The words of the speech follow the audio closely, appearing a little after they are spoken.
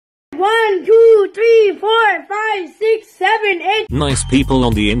1, 2, 3, 4, 5, 6, 7, 8. Nice people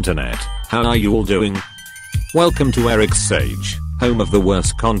on the internet, how are you all doing? Welcome to ArixSage, home of the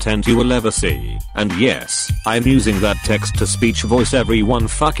worst content you will ever see. And yes, I'm using that text-to-speech voice everyone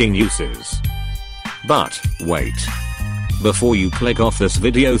fucking uses. But, wait. Before you click off this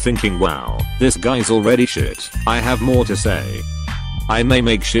video thinking wow, this guy's already shit, I have more to say. I may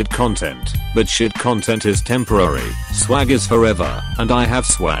make shit content, but shit content is temporary, swag is forever, and I have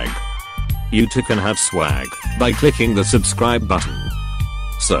swag. You too can have swag by clicking the subscribe button.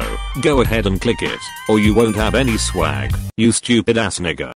 So, go ahead and click it, or you won't have any swag, you stupid ass nigga.